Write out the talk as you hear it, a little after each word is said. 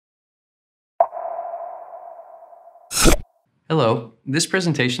Hello, this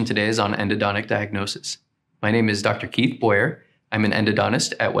presentation today is on endodontic diagnosis. My name is Dr. Keith Boyer. I'm an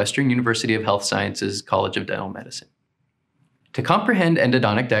endodontist at Western University of Health Sciences College of Dental Medicine. To comprehend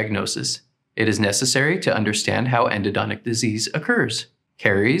endodontic diagnosis, it is necessary to understand how endodontic disease occurs.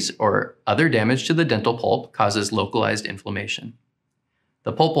 Caries or other damage to the dental pulp causes localized inflammation.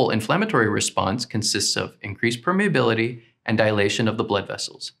 The pulpal inflammatory response consists of increased permeability and dilation of the blood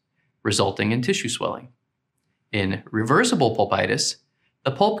vessels, resulting in tissue swelling. In reversible pulpitis,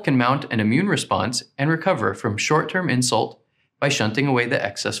 the pulp can mount an immune response and recover from short-term insult by shunting away the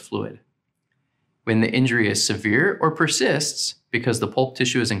excess fluid. When the injury is severe or persists because the pulp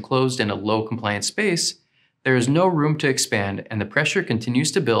tissue is enclosed in a low compliance space, there is no room to expand and the pressure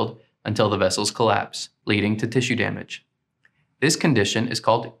continues to build until the vessels collapse, leading to tissue damage. This condition is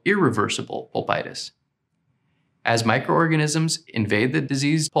called irreversible pulpitis. As microorganisms invade the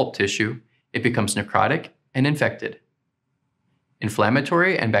diseased pulp tissue, it becomes necrotic and infected.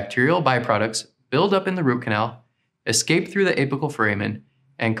 Inflammatory and bacterial byproducts build up in the root canal, escape through the apical foramen,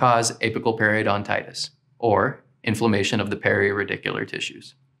 and cause apical periodontitis, or inflammation of the periradicular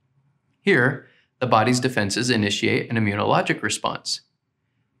tissues. Here, the body's defenses initiate an immunologic response.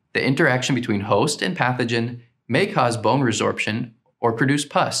 The interaction between host and pathogen may cause bone resorption or produce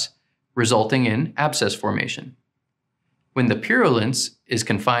pus, resulting in abscess formation. When the purulence is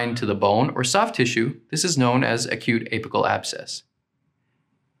confined to the bone or soft tissue, this is known as acute apical abscess.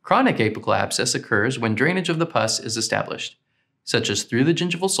 Chronic apical abscess occurs when drainage of the pus is established, such as through the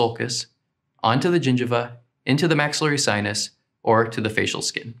gingival sulcus, onto the gingiva, into the maxillary sinus, or to the facial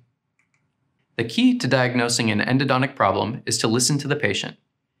skin. The key to diagnosing an endodontic problem is to listen to the patient.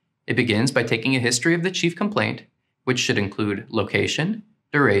 It begins by taking a history of the chief complaint, which should include location,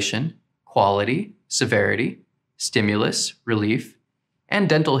 duration, quality, severity, stimulus, relief, and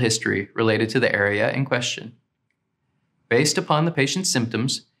dental history related to the area in question. Based upon the patient's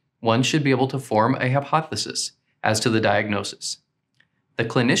symptoms, one should be able to form a hypothesis as to the diagnosis. The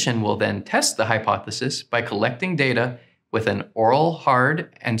clinician will then test the hypothesis by collecting data with an oral,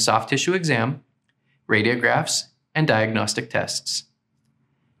 hard, and soft tissue exam, radiographs, and diagnostic tests.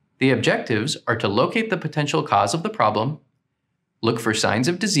 The objectives are to locate the potential cause of the problem, look for signs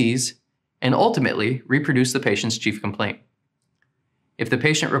of disease, and ultimately reproduce the patient's chief complaint. If the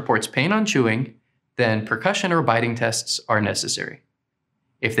patient reports pain on chewing, then percussion or biting tests are necessary.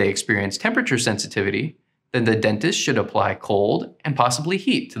 If they experience temperature sensitivity, then the dentist should apply cold and possibly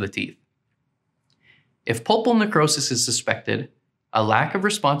heat to the teeth. If pulpal necrosis is suspected, a lack of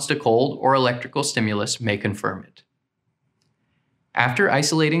response to cold or electrical stimulus may confirm it. After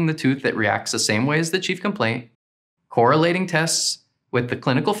isolating the tooth that reacts the same way as the chief complaint, correlating tests with the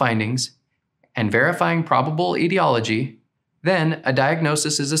clinical findings, and verifying probable etiology, then a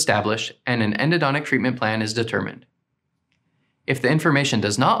diagnosis is established and an endodontic treatment plan is determined. If the information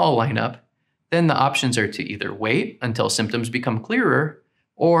does not all line up, then the options are to either wait until symptoms become clearer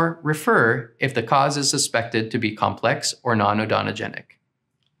or refer if the cause is suspected to be complex or non-odontogenic.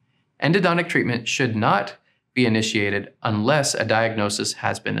 Endodontic treatment should not be initiated unless a diagnosis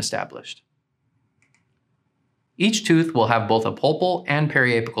has been established. Each tooth will have both a pulpal and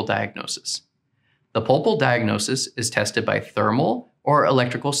periapical diagnosis. The pulpal diagnosis is tested by thermal or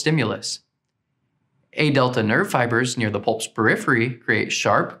electrical stimulus. A-delta nerve fibers near the pulp's periphery create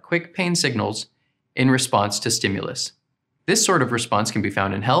sharp, quick pain signals in response to stimulus. This sort of response can be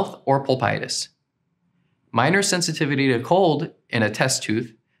found in health or pulpitis. Minor sensitivity to cold in a test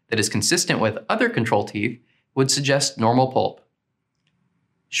tooth that is consistent with other control teeth would suggest normal pulp.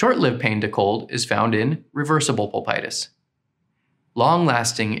 Short-lived pain to cold is found in reversible pulpitis.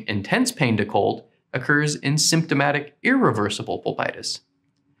 Long-lasting, intense pain to cold occurs in symptomatic irreversible pulpitis.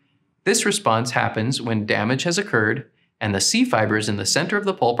 This response happens when damage has occurred and the C fibers in the center of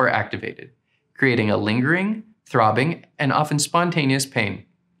the pulp are activated, creating a lingering, throbbing, and often spontaneous pain.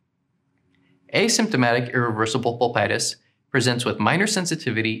 Asymptomatic irreversible pulpitis presents with minor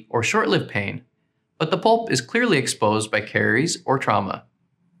sensitivity or short-lived pain, but the pulp is clearly exposed by caries or trauma.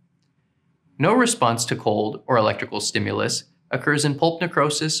 No response to cold or electrical stimulus occurs in pulp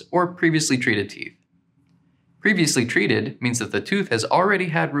necrosis or previously treated teeth. Previously treated means that the tooth has already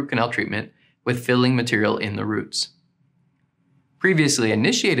had root canal treatment with filling material in the roots. Previously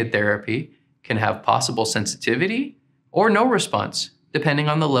initiated therapy can have possible sensitivity or no response, depending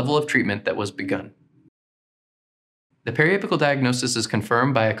on the level of treatment that was begun. The periapical diagnosis is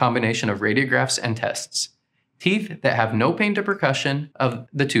confirmed by a combination of radiographs and tests. Teeth that have no pain to percussion of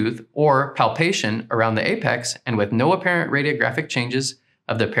the tooth or palpation around the apex and with no apparent radiographic changes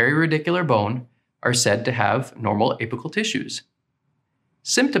of the periradicular bone are said to have normal apical tissues.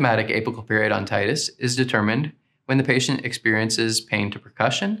 Symptomatic apical periodontitis is determined when the patient experiences pain to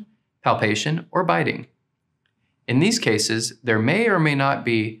percussion, palpation, or biting. In these cases, there may or may not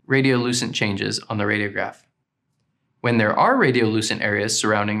be radiolucent changes on the radiograph. When there are radiolucent areas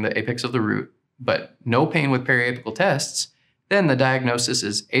surrounding the apex of the root, but no pain with periapical tests, then the diagnosis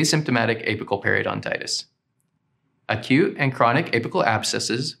is asymptomatic apical periodontitis. Acute and chronic apical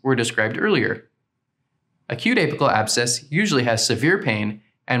abscesses were described earlier. Acute apical abscess usually has severe pain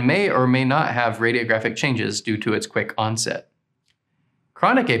and may or may not have radiographic changes due to its quick onset.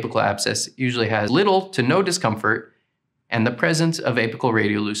 Chronic apical abscess usually has little to no discomfort and the presence of apical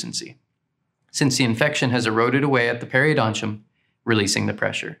radiolucency, since the infection has eroded away at the periodontium, releasing the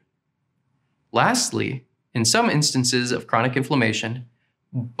pressure. Lastly, in some instances of chronic inflammation,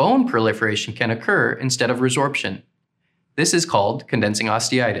 bone proliferation can occur instead of resorption. This is called condensing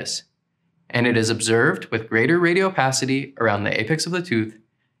osteitis, and it is observed with greater radiopacity around the apex of the tooth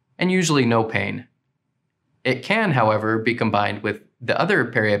and usually no pain. It can, however, be combined with the other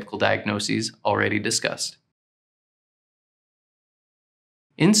periapical diagnoses already discussed.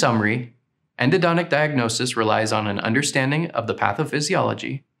 In summary, endodontic diagnosis relies on an understanding of the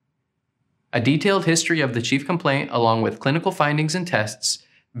pathophysiology, a detailed history of the chief complaint along with clinical findings and tests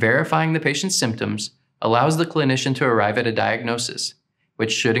verifying the patient's symptoms allows the clinician to arrive at a diagnosis,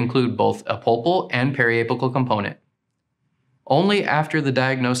 which should include both a pulpal and periapical component. Only after the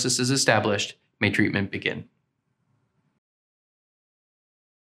diagnosis is established may treatment begin.